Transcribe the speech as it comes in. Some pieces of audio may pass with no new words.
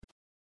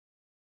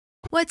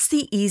What's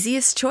the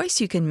easiest choice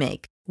you can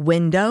make?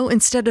 Window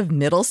instead of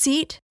middle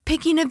seat?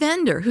 Picking a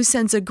vendor who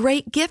sends a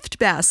great gift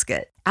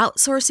basket?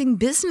 Outsourcing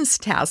business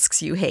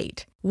tasks you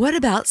hate? What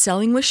about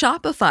selling with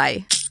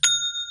Shopify?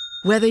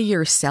 Whether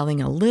you're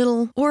selling a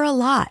little or a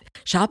lot,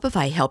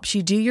 Shopify helps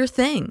you do your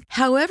thing,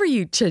 however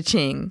you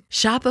cha-ching.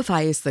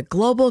 Shopify is the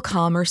global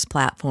commerce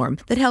platform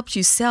that helps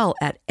you sell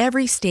at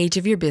every stage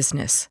of your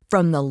business.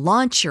 From the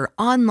launch your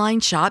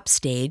online shop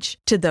stage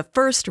to the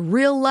first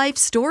real-life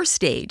store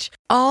stage,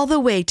 all the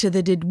way to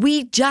the did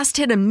we just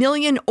hit a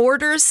million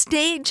orders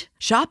stage.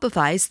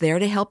 Shopify's there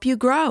to help you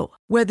grow.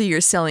 Whether you're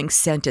selling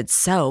scented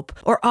soap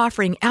or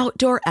offering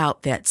outdoor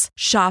outfits,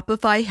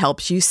 Shopify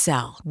helps you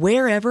sell.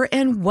 Wherever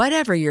and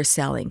whatever you're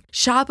selling,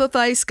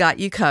 Shopify's got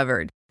you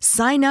covered.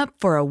 Sign up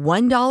for a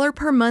 $1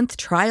 per month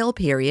trial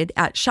period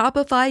at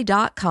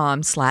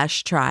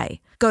shopify.com/try.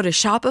 Go to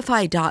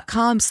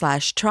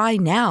shopify.com/try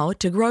now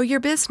to grow your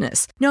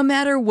business, no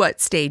matter what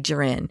stage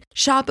you're in.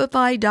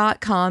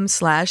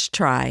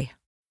 Shopify.com/try.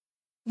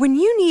 When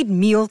you need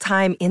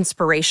mealtime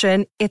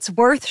inspiration, it's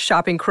worth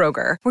shopping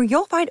Kroger, where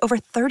you'll find over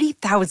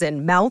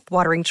 30,000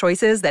 mouth-watering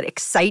choices that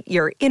excite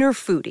your inner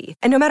foodie.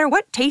 And no matter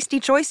what tasty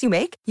choice you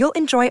make, you'll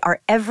enjoy our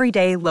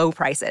everyday low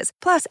prices,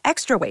 plus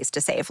extra ways to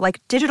save,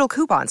 like digital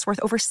coupons worth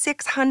over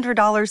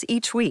 $600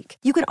 each week.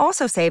 You can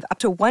also save up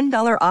to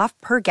 $1 off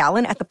per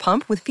gallon at the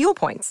pump with fuel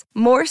points.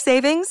 More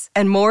savings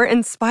and more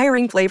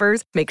inspiring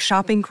flavors make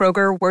shopping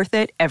Kroger worth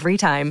it every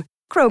time.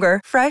 Kroger,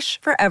 fresh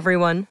for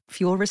everyone.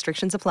 Fuel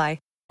restrictions apply.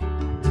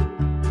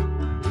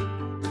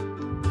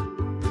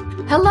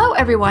 Hello,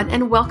 everyone,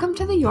 and welcome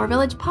to the Your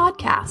Village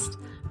podcast,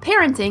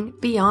 Parenting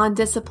Beyond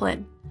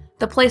Discipline,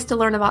 the place to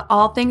learn about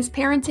all things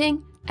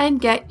parenting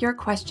and get your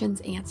questions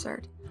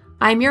answered.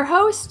 I'm your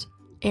host,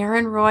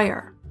 Erin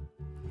Royer.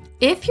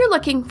 If you're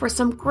looking for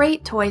some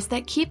great toys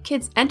that keep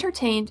kids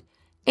entertained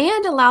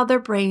and allow their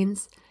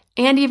brains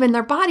and even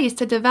their bodies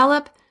to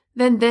develop,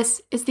 then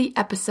this is the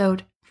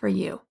episode for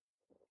you.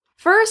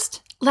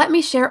 First, let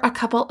me share a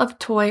couple of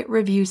toy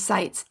review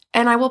sites,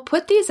 and I will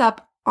put these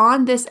up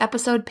on this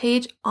episode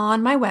page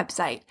on my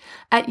website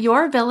at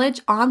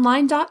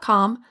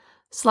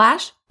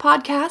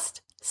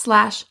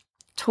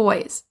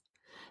yourvillageonline.com/podcast/toys.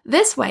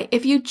 This way,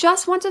 if you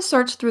just want to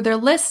search through their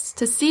lists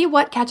to see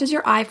what catches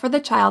your eye for the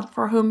child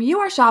for whom you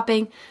are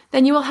shopping,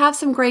 then you will have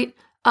some great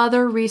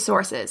other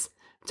resources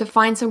to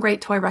find some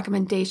great toy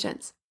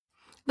recommendations.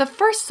 The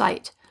first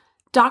site,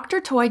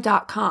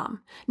 drtoy.com.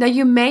 Now,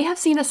 you may have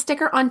seen a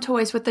sticker on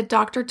toys with the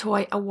Dr.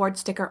 Toy Award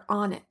sticker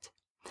on it.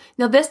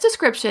 Now, this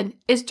description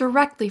is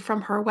directly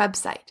from her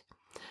website.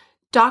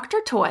 Dr.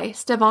 Toy,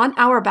 Stefan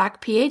Auerbach,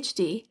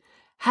 PhD,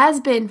 has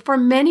been for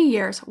many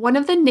years one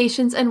of the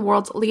nation's and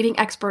world's leading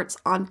experts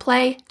on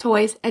play,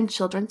 toys, and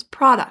children's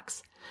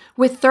products.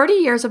 With 30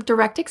 years of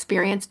direct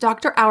experience,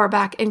 Dr.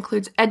 Auerbach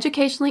includes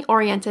educationally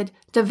oriented,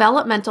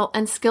 developmental,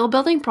 and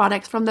skill-building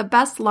products from the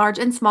best large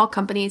and small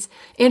companies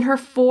in her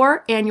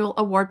 4 annual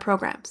award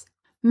programs.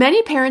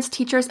 Many parents,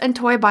 teachers, and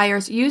toy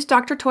buyers use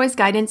Dr. Toy's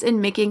guidance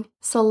in making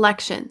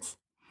selections.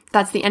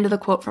 That's the end of the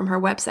quote from her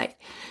website.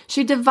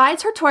 She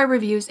divides her toy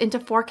reviews into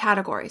 4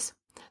 categories: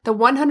 the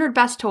 100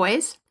 best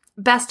toys,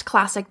 best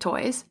classic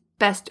toys,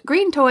 best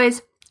green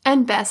toys,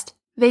 and best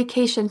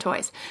vacation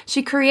toys.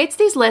 She creates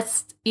these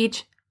lists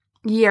each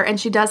year, and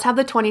she does have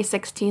the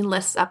 2016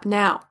 lists up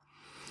now.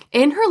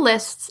 In her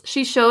lists,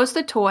 she shows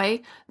the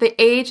toy, the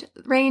age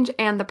range,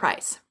 and the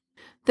price.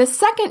 The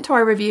second toy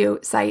review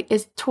site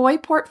is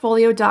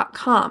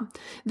toyportfolio.com.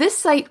 This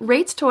site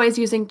rates toys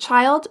using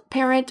child,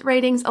 parent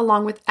ratings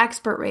along with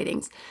expert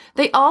ratings.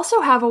 They also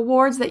have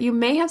awards that you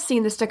may have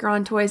seen the sticker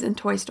on toys in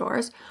toy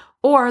stores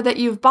or that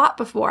you've bought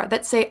before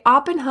that say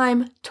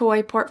Oppenheim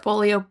Toy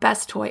Portfolio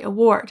Best Toy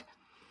Award.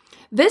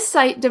 This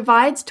site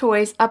divides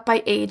toys up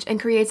by age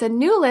and creates a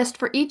new list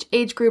for each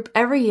age group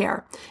every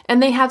year,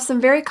 and they have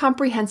some very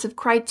comprehensive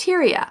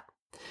criteria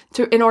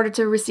in order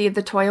to receive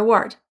the toy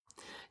award.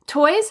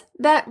 Toys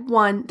that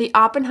won the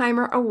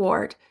Oppenheimer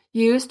Award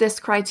use this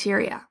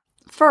criteria.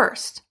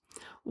 First,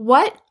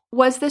 what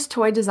was this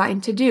toy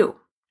designed to do?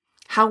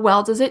 How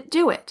well does it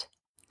do it?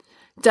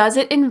 Does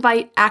it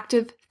invite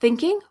active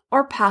thinking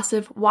or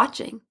passive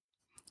watching?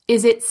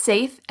 Is it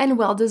safe and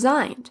well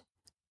designed?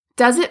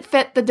 Does it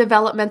fit the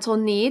developmental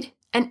need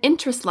and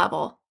interest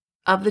level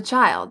of the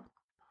child?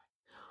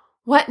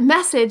 What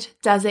message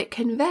does it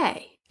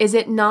convey? Is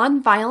it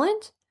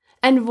non-violent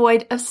and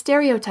void of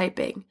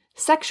stereotyping,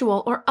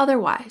 sexual or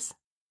otherwise?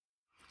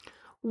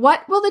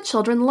 What will the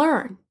children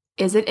learn?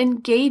 Is it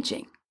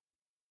engaging?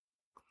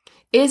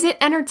 Is it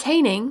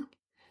entertaining?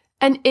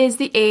 And is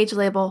the age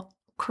label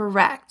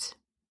correct?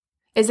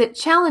 Is it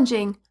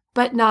challenging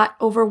but not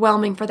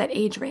overwhelming for that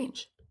age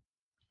range?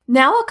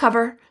 Now I'll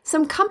cover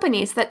some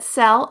companies that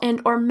sell and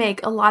or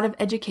make a lot of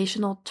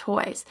educational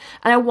toys.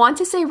 And I want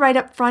to say right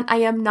up front, I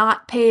am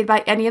not paid by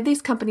any of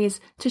these companies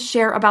to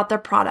share about their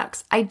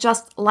products. I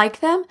just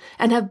like them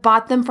and have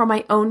bought them for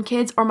my own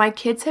kids, or my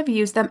kids have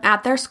used them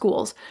at their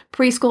schools,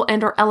 preschool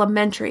and or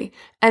elementary,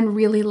 and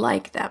really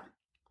like them.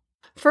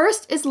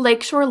 First is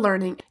Lakeshore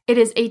Learning. It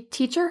is a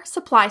teacher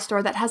supply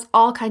store that has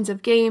all kinds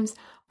of games,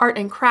 art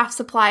and craft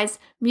supplies,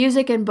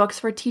 music and books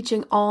for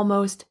teaching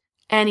almost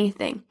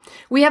anything.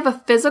 We have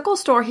a physical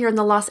store here in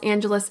the Los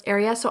Angeles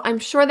area, so I'm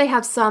sure they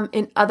have some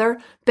in other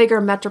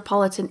bigger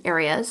metropolitan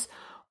areas.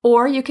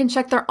 Or you can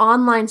check their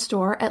online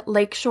store at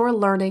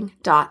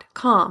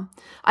lakeshorelearning.com.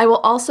 I will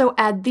also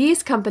add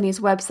these companies'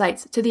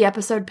 websites to the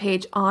episode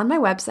page on my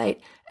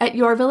website at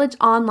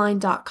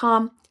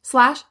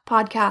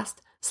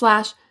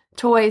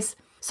yourvillageonline.com/podcast/toys.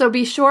 So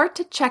be sure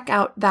to check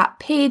out that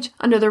page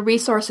under the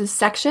resources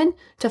section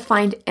to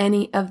find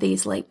any of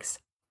these links.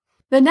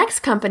 The next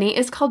company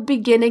is called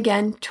Begin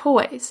Again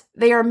Toys.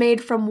 They are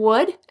made from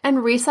wood and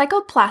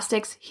recycled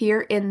plastics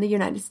here in the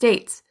United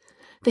States.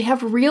 They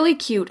have really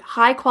cute,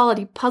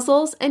 high-quality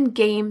puzzles and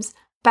games,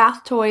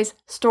 bath toys,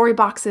 story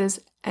boxes,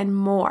 and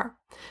more.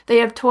 They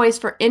have toys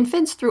for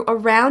infants through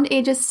around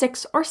ages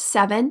 6 or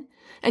 7,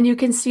 and you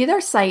can see their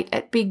site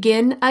at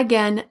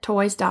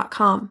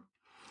beginagaintoys.com.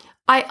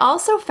 I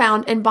also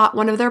found and bought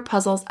one of their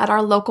puzzles at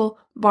our local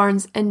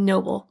Barnes &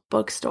 Noble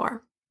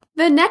bookstore.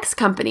 The next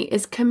company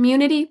is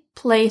Community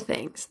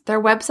Playthings.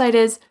 Their website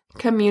is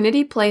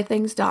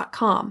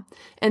communityplaythings.com,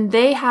 and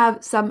they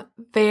have some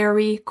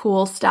very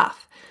cool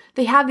stuff.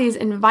 They have these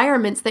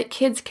environments that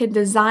kids can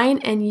design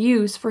and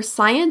use for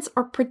science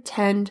or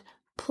pretend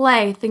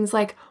play, things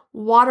like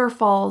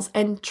waterfalls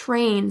and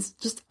trains,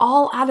 just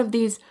all out of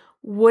these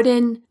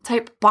wooden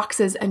type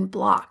boxes and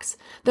blocks.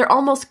 They're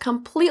almost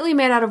completely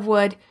made out of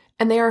wood,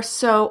 and they are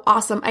so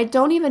awesome. I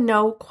don't even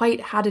know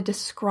quite how to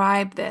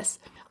describe this.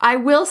 I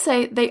will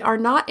say they are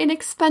not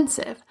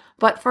inexpensive,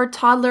 but for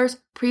toddlers,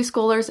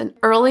 preschoolers, and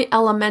early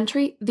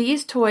elementary,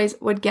 these toys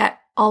would get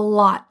a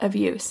lot of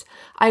use.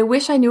 I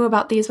wish I knew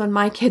about these when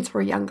my kids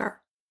were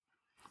younger.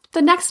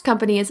 The next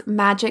company is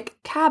Magic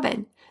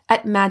Cabin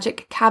at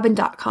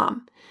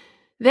magiccabin.com.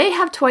 They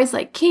have toys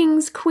like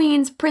kings,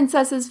 queens,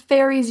 princesses,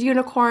 fairies,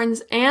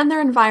 unicorns, and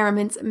their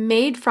environments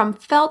made from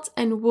felt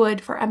and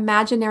wood for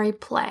imaginary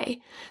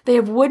play. They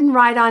have wooden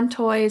ride-on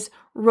toys,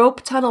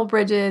 rope tunnel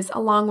bridges,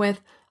 along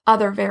with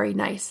other very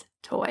nice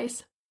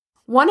toys.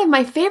 One of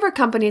my favorite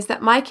companies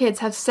that my kids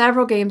have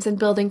several games and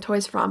building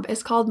toys from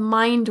is called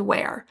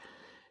Mindware.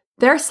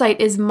 Their site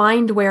is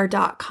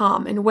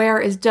mindware.com, and ware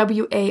is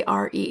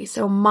W-A-R-E.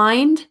 So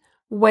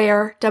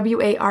mindware,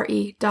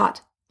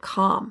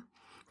 W-A-R-E.com.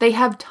 They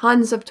have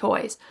tons of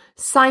toys,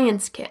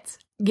 science kits,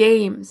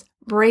 games,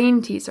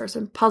 brain teasers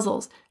and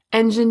puzzles,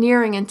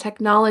 engineering and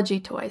technology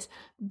toys,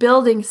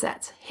 building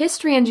sets,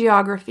 history and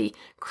geography,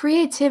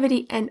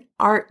 creativity and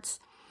arts.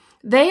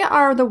 They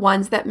are the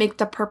ones that make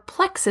the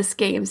Perplexus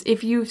games,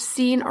 if you've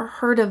seen or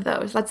heard of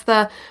those. That's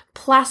the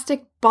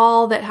plastic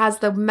ball that has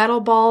the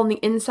metal ball on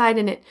the inside,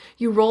 and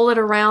you roll it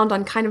around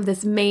on kind of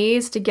this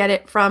maze to get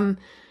it from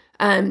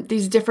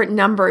these different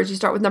numbers. You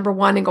start with number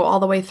 1 and go all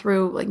the way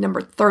through like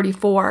number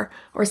 34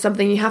 or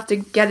something. You have to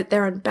get it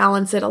there and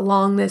balance it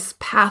along this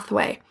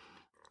pathway.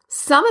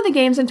 Some of the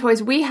games and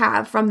toys we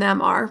have from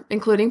them are,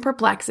 including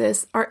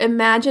Perplexus, are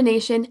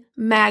imagination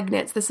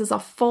magnets. This is a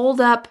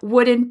fold-up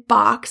wooden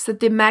box that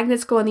the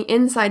magnets go on the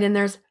inside, and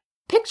there's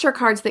picture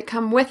cards that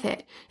come with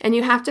it. And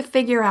you have to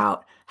figure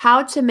out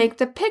how to make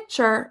the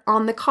picture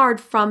on the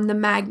card from the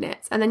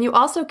magnets. And then you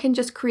also can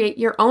just create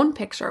your own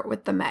picture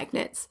with the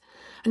magnets.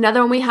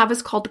 Another one we have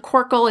is called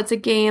Quirkle. It's a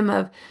game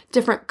of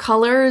different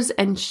colors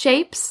and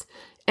shapes,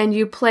 and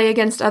you play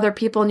against other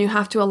people, and you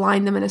have to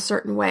align them in a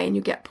certain way, and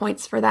you get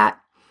points for that.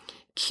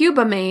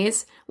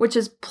 Cubamaze, which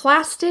is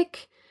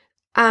plastic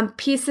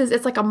pieces.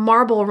 It's like a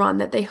marble run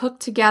that they hook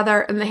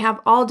together, and they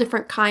have all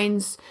different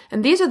kinds.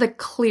 And these are the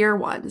clear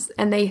ones,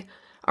 and they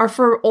are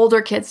for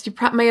older kids. You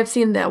may have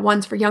seen the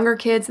ones for younger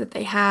kids that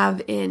they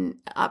have in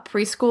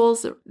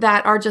preschools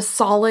that are just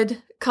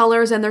solid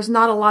colors, and there's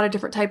not a lot of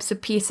different types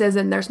of pieces,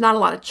 and there's not a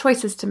lot of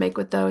choices to make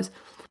with those.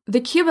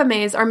 The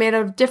Cubamaze are made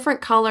out of different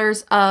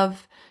colors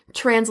of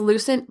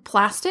translucent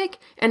plastic,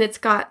 and it's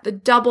got the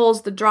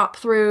doubles, the drop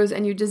throughs,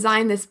 and you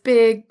design this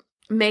big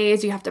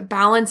maze. You have to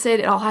balance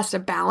it. It all has to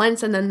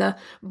balance, and then the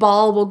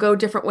ball will go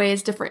different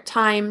ways, different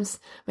times.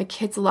 My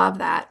kids love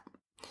that.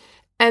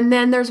 And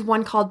then there's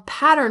one called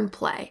Pattern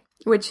Play,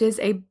 which is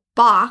a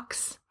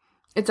box.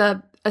 It's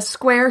a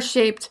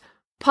square-shaped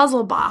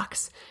puzzle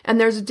box, and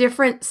there's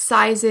different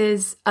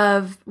sizes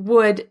of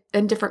wood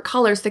and different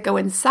colors that go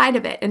inside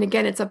of it. And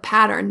again, it's a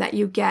pattern that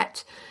you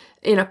get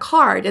in a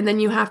card, and then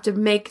you have to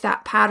make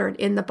that pattern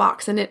in the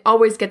box, and it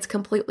always gets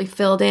completely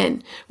filled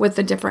in with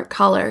the different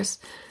colors.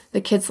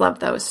 The kids love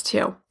those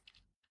too.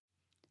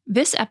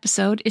 This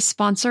episode is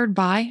sponsored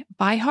by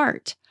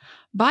ByHeart.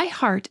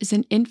 ByHeart is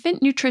an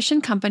infant nutrition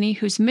company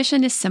whose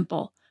mission is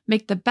simple: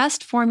 make the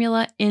best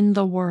formula in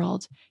the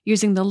world.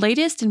 Using the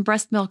latest in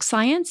breast milk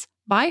science,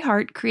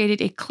 ByHeart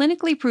created a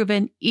clinically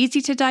proven,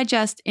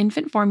 easy-to-digest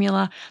infant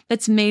formula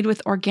that's made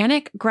with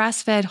organic,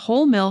 grass-fed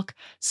whole milk,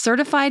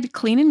 certified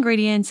clean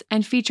ingredients,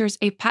 and features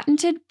a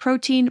patented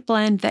protein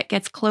blend that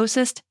gets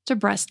closest to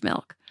breast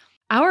milk.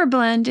 Our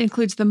blend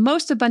includes the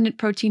most abundant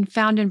protein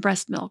found in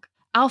breast milk,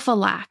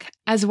 alpha-lac,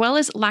 as well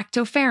as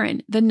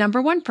lactoferrin, the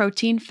 #1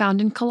 protein found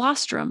in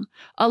colostrum,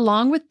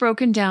 along with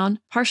broken down,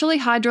 partially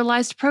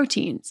hydrolyzed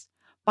proteins.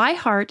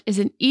 ByHeart is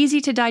an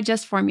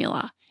easy-to-digest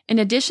formula. In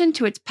addition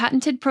to its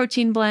patented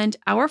protein blend,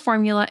 our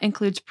formula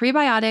includes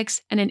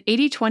prebiotics and an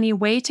 80-20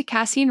 whey to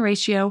casein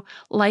ratio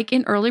like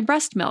in early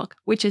breast milk,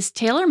 which is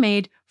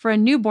tailor-made for a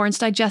newborn's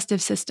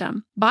digestive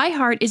system.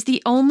 ByHeart is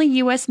the only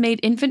U.S.-made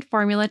infant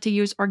formula to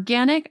use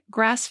organic,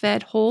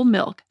 grass-fed whole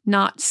milk,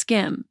 not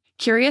skim.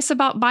 Curious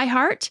about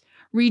ByHeart?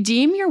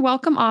 Redeem your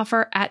welcome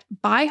offer at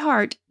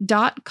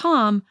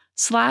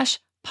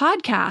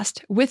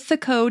byheart.com/podcast with the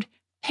code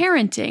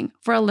PARENTING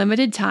for a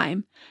limited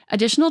time.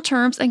 Additional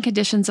terms and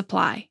conditions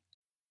apply.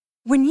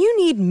 When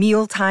you need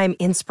mealtime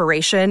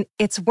inspiration,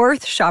 it's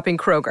worth shopping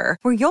Kroger,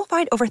 where you'll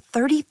find over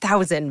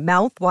 30,000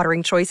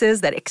 mouth-watering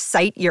choices that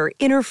excite your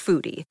inner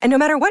foodie. And no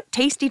matter what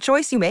tasty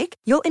choice you make,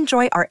 you'll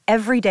enjoy our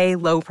everyday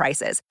low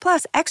prices,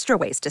 plus extra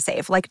ways to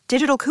save, like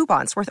digital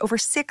coupons worth over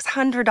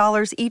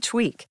 $600 each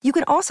week. You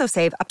can also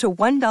save up to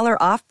 $1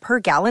 off per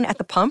gallon at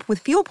the pump with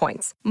fuel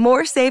points.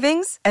 More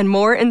savings and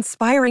more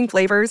inspiring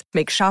flavors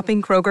make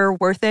shopping Kroger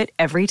worth it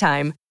every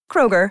time.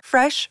 Kroger,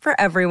 fresh for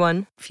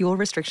everyone. Fuel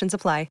restrictions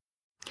apply.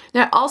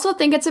 Now, I also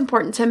think it's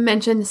important to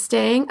mention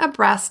staying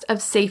abreast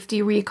of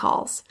safety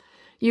recalls.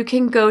 You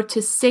can go to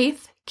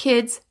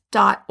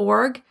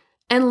safekids.org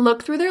and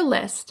look through their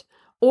list,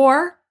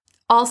 or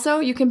also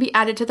you can be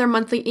added to their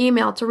monthly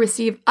email to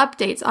receive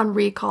updates on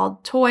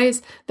recalled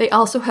toys. They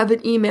also have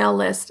an email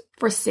list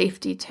for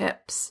safety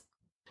tips.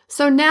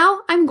 So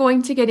now I'm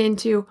going to get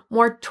into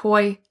more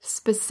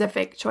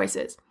toy-specific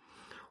choices.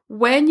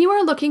 When you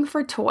are looking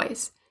for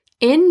toys,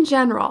 in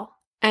general,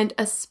 and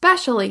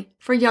especially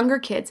for younger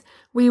kids,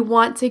 we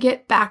want to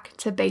get back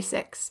to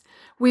basics.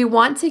 We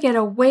want to get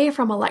away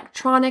from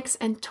electronics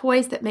and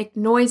toys that make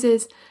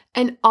noises,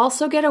 and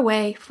also get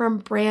away from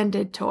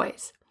branded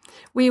toys.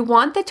 We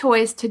want the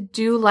toys to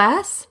do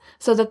less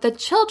so that the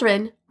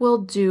children will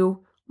do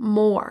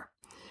more.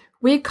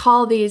 We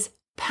call these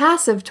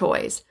passive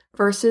toys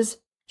versus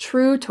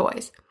true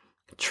toys.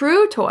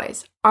 True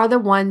toys are the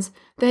ones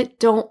that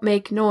don't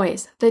make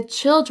noise. The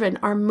children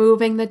are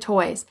moving the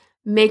toys,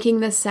 making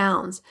the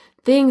sounds.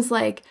 Things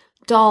like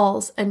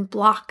dolls and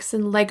blocks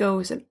and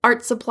Legos and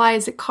art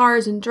supplies,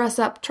 cars and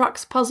dress-up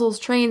trucks, puzzles,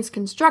 trains,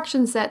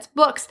 construction sets,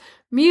 books,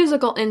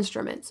 musical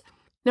instruments.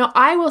 Now,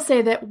 I will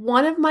say that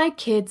one of my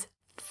kids'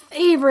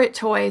 favorite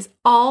toys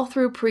all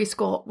through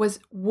preschool was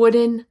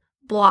wooden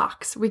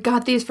blocks. We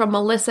got these from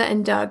Melissa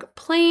and Doug,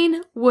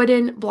 plain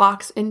wooden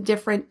blocks in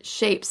different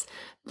shapes.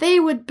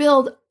 They would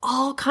build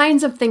all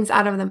kinds of things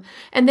out of them,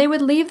 and they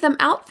would leave them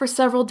out for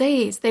several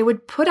days. They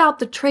would put out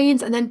the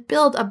trains and then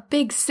build a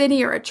big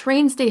city or a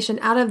train station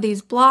out of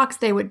these blocks.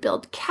 They would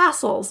build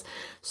castles,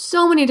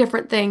 so many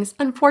different things.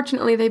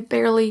 Unfortunately, they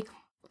barely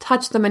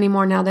touch them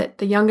anymore now that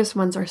the youngest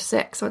ones are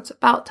 6, so it's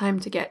about time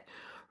to get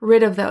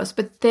rid of those.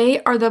 But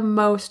they are the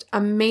most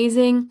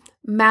amazing,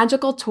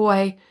 magical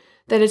toy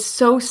that is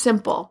so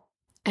simple,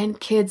 and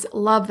kids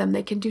love them.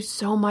 They can do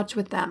so much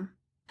with them.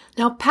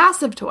 Now,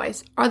 passive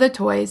toys are the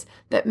toys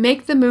that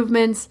make the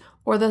movements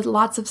or the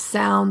lots of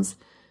sounds.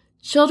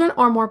 Children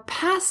are more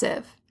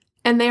passive,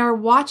 and they are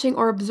watching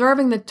or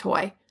observing the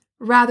toy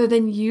rather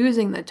than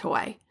using the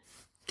toy.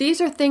 These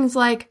are things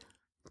like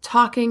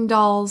talking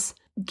dolls,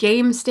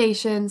 game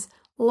stations,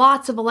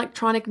 lots of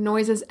electronic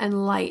noises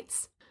and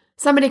lights.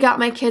 Somebody got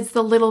my kids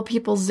the Little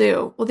People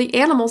Zoo. Well, the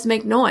animals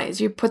make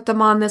noise. You put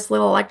them on this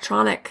little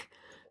electronic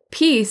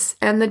piece,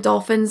 and the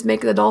dolphins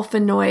make the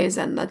dolphin noise,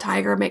 and the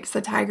tiger makes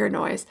the tiger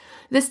noise.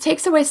 This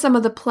takes away some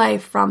of the play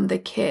from the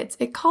kids.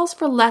 It calls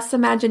for less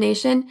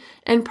imagination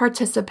and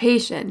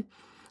participation.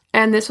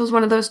 And this was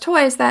one of those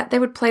toys that they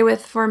would play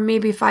with for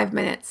maybe 5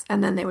 minutes,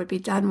 and then they would be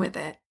done with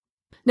it.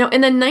 Now,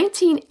 in the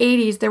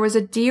 1980s, there was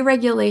a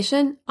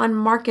deregulation on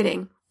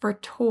marketing for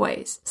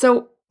toys.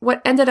 So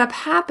what ended up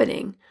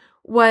happening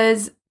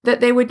was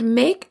that they would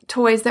make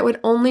toys that would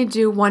only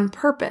do one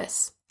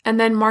purpose, and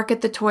then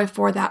market the toy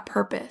for that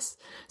purpose.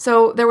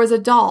 So there was a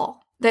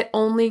doll that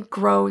only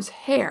grows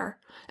hair,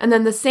 and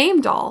then the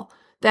same doll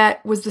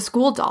that was the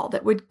school doll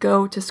that would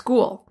go to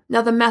school.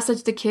 Now the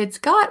message the kids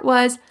got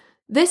was,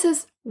 this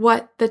is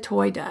what the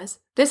toy does.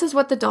 This is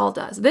what the doll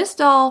does. This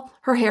doll,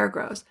 her hair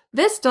grows.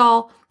 This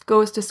doll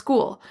goes to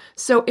school.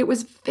 So it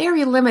was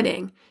very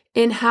limiting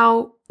in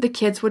how the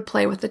kids would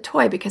play with the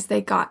toy because they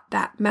got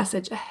that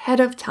message ahead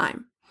of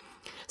time.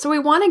 So we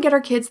want to get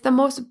our kids the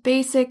most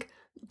basic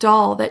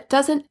doll that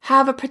doesn't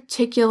have a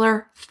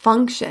particular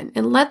function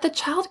and let the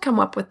child come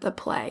up with the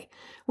play.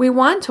 We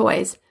want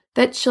toys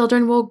that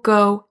children will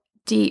go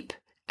deep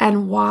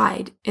and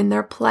wide in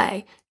their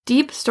play,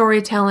 deep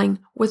storytelling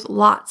with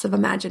lots of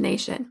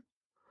imagination.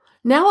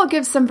 Now I'll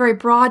give some very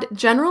broad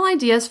general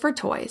ideas for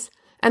toys,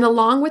 and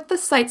along with the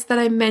sites that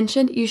I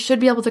mentioned, you should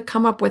be able to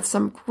come up with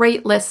some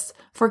great lists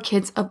for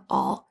kids of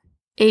all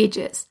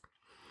ages.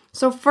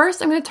 So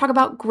first, I'm going to talk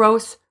about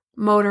gross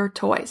motor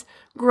toys.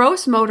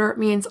 Gross motor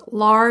means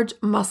large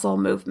muscle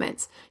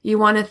movements. You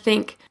want to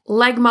think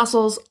leg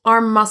muscles,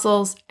 arm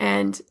muscles,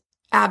 and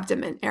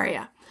abdomen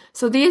area.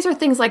 So these are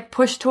things like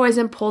push toys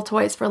and pull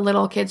toys for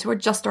little kids who are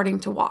just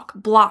starting to walk.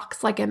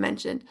 Blocks, like I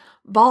mentioned.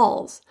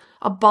 Balls,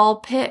 a ball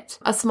pit,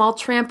 a small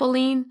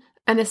trampoline,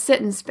 and a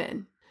sit and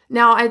spin.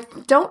 Now, I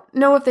don't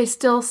know if they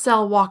still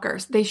sell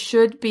walkers. They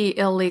should be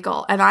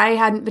illegal. And I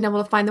hadn't been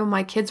able to find them when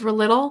my kids were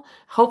little.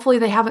 Hopefully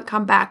they haven't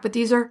come back, but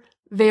these are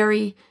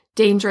very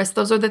dangerous.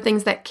 Those are the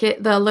things that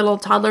the little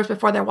toddlers,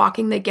 before they're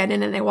walking, they get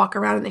in and they walk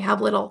around and they have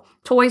little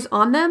toys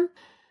on them.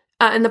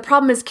 And the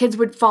problem is kids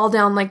would fall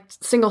down like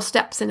single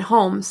steps in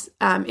homes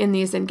in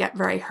these and get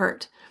very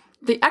hurt.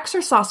 The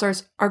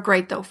Exercaucers are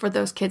great, though, for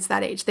those kids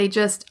that age. They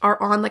just are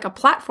on like a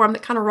platform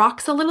that kind of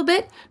rocks a little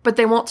bit, but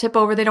they won't tip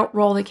over. They don't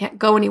roll. They can't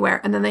go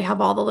anywhere. And then they have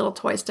all the little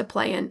toys to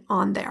play in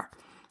on there.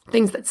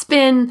 Things that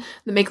spin,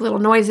 that make little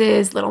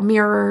noises, little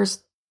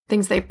mirrors,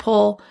 things they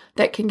pull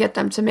that can get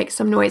them to make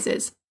some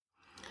noises.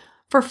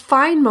 For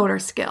fine motor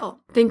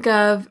skill, think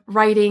of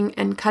writing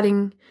and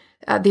cutting.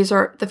 These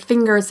are the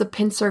fingers, the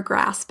pincer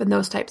grasp, and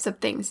those types of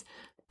things.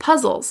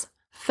 Puzzles,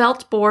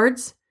 felt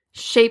boards,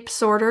 shape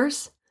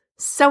sorters,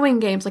 sewing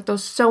games, like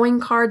those sewing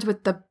cards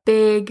with the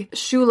big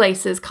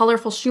shoelaces,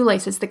 colorful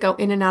shoelaces that go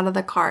in and out of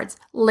the cards,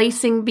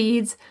 lacing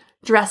beads,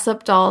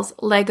 dress-up dolls,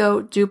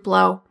 Lego,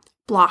 Duplo,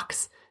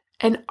 blocks,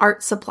 and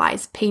art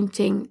supplies,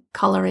 painting,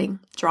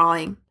 coloring,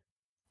 drawing.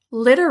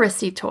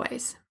 Literacy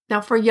toys. Now,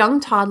 for young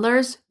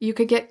toddlers, you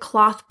could get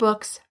cloth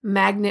books,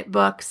 magnet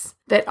books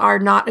that are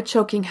not a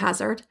choking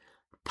hazard,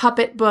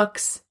 puppet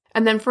books,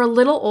 and then for a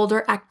little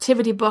older,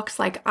 activity books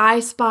like I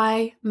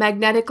Spy,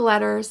 magnetic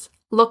letters,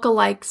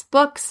 lookalikes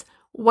books,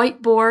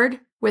 whiteboard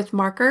with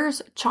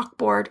markers,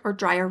 chalkboard, or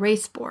dry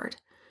erase board.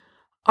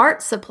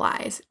 Art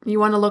supplies. You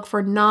want to look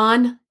for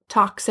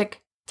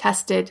non-toxic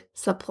tested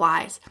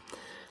supplies.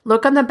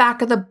 Look on the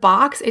back of the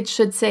box. It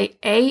should say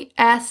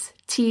ASTMD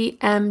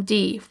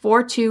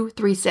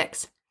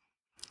 4236.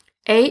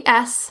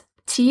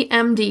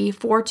 ASTMD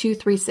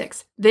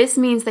 4236. This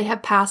means they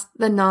have passed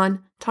the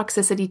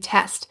non-toxicity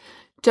test.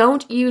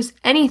 Don't use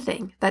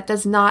anything that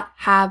does not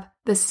have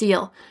the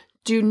seal.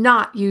 Do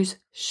not use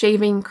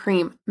shaving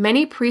cream.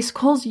 Many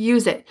preschools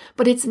use it,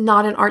 but it's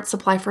not an art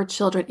supply for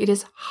children. It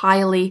is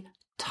highly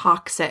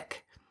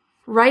toxic.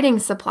 Writing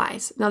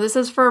supplies. Now, this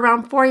is for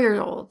around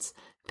 4-year-olds.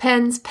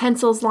 Pens,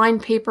 pencils,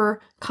 lined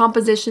paper,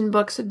 composition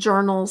books,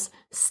 journals,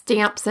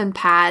 stamps, and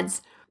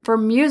pads. For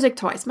music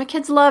toys. My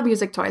kids love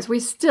music toys. We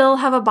still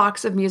have a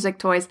box of music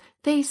toys.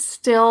 They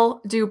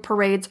still do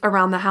parades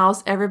around the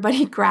house.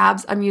 Everybody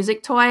grabs a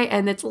music toy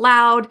and it's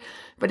loud,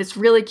 but it's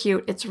really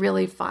cute. It's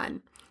really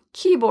fun.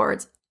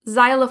 Keyboards,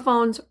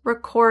 xylophones,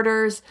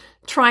 recorders,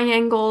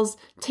 triangles,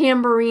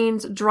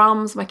 tambourines,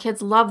 drums. My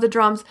kids love the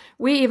drums.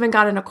 We even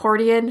got an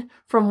accordion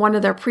from one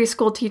of their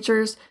preschool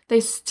teachers.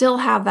 They still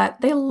have that.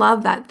 They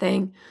love that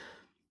thing.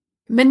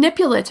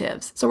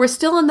 Manipulatives. So we're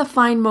still in the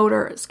fine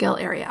motor skill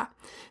area.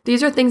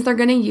 These are things they're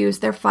going to use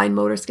their fine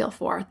motor skill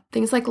for.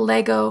 Things like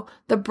Lego,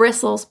 the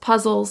bristles,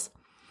 puzzles.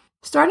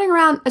 Starting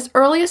around as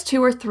early as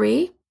 2 or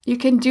 3, you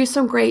can do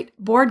some great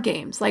board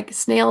games like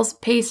Snail's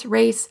Pace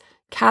Race,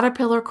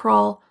 Caterpillar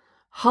Crawl,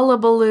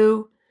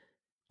 Hullabaloo,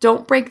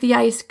 Don't Break the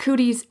Ice,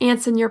 Cooties,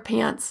 Ants in Your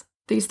Pants,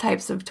 these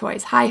types of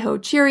toys. Hi-Ho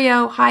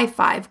Cheerio, High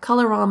Five,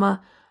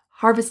 Colorama,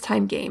 Harvest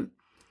Time Game.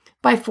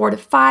 By 4 to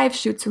 5,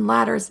 Chutes and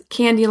Ladders,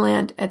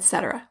 Candyland,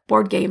 etc.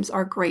 Board games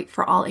are great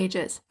for all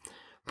ages.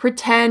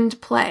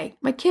 Pretend play.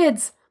 My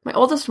kids, my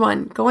oldest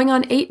one, going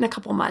on 8 in a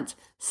couple months,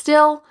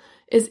 still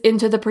is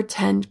into the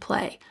pretend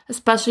play,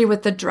 especially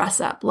with the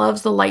dress up.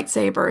 Loves the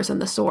lightsabers and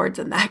the swords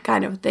and that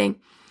kind of thing.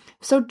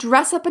 So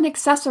dress up in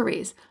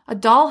accessories, a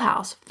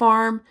dollhouse,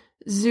 farm,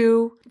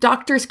 zoo,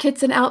 doctor's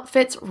kits and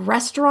outfits,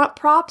 restaurant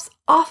props,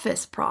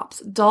 office props,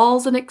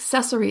 dolls and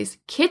accessories,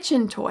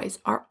 kitchen toys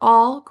are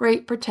all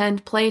great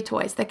pretend play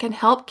toys that can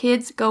help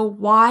kids go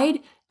wide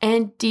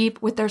and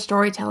deep with their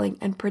storytelling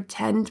and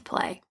pretend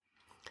play.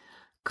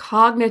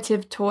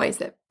 Cognitive toys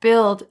that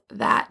build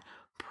that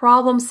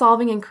problem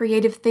solving and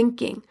creative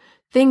thinking.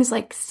 Things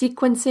like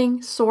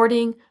sequencing,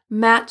 sorting,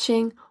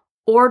 matching,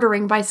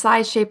 ordering by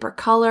size, shape, or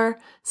color,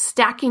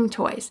 stacking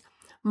toys.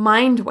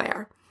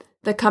 Mindware,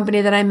 the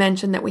company that I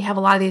mentioned that we have a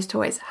lot of these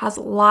toys, has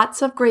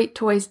lots of great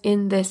toys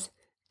in this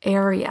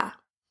area.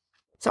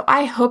 So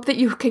I hope that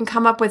you can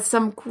come up with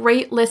some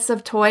great lists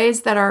of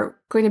toys that are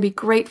going to be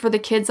great for the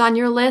kids on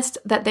your list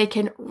that they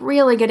can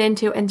really get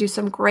into and do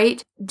some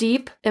great,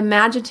 deep,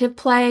 imaginative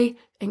play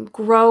and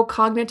grow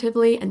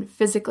cognitively and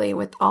physically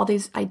with all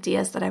these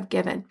ideas that I've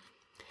given.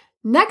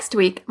 Next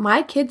week,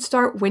 my kids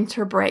start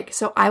winter break,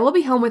 so I will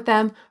be home with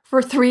them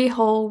for 3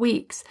 whole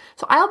weeks.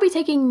 So I'll be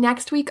taking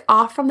next week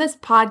off from this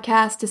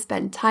podcast to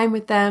spend time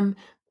with them,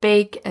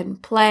 bake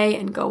and play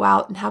and go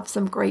out and have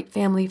some great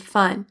family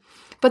fun.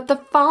 But the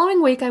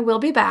following week, I will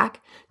be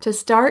back to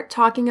start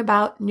talking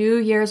about New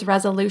Year's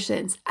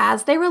resolutions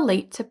as they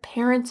relate to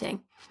parenting.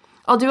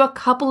 I'll do a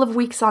couple of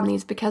weeks on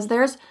these because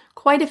there's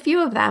quite a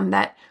few of them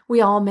that we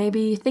all may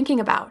be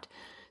thinking about.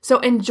 So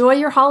enjoy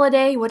your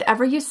holiday,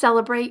 whatever you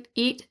celebrate,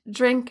 eat,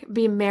 drink,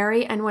 be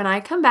merry, and when I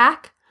come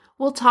back,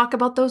 we'll talk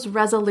about those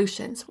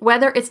resolutions,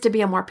 whether it's to be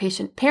a more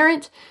patient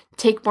parent,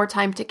 take more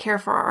time to care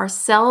for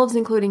ourselves,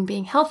 including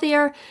being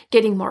healthier,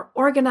 getting more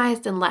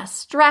organized and less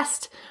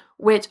stressed,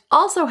 which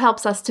also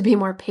helps us to be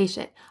more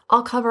patient.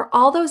 I'll cover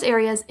all those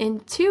areas in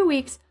 2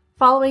 weeks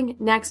following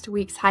next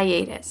week's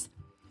hiatus.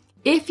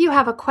 If you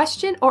have a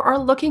question or are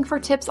looking for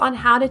tips on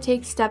how to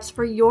take steps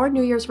for your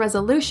New Year's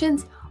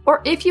resolutions,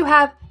 or if you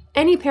have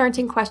any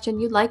parenting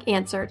question you'd like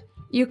answered,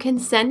 you can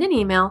send an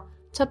email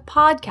to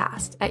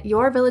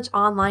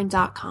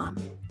podcast@yourvillageonline.com.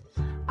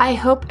 I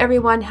hope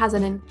everyone has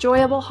an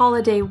enjoyable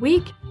holiday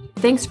week.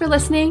 Thanks for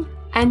listening,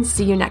 and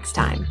see you next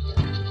time.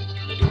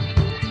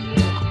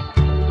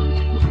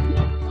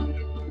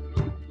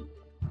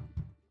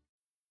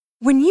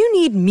 When you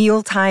need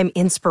mealtime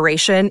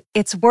inspiration,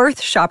 it's worth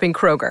shopping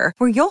Kroger,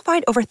 where you'll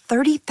find over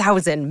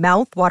 30,000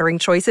 mouth-watering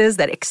choices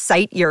that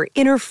excite your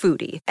inner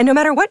foodie. And no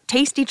matter what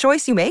tasty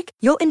choice you make,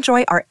 you'll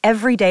enjoy our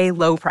everyday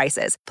low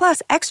prices,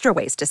 plus extra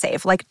ways to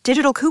save, like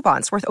digital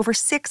coupons worth over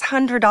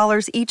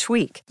 $600 each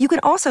week. You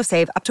can also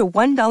save up to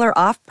 $1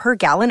 off per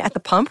gallon at the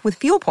pump with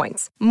fuel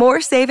points.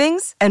 More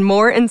savings and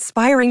more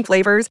inspiring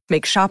flavors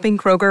make shopping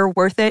Kroger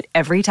worth it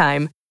every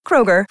time.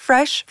 Kroger,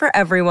 fresh for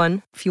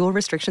everyone. Fuel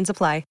restrictions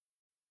apply.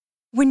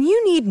 When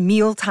you need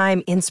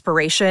mealtime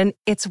inspiration,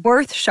 it's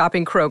worth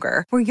shopping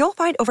Kroger, where you'll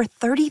find over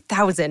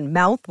 30,000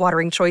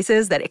 mouth-watering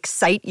choices that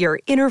excite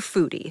your inner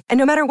foodie. And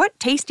no matter what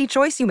tasty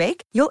choice you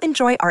make, you'll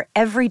enjoy our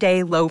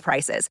everyday low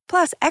prices,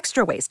 plus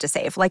extra ways to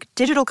save, like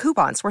digital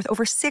coupons worth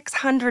over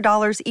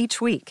 $600 each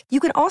week. You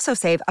can also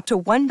save up to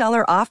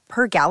 $1 off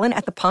per gallon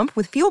at the pump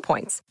with fuel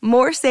points.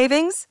 More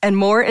savings and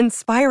more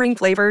inspiring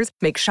flavors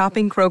make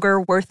shopping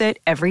Kroger worth it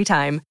every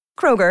time.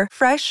 Kroger,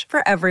 fresh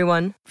for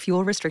everyone.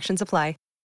 Fuel restrictions apply.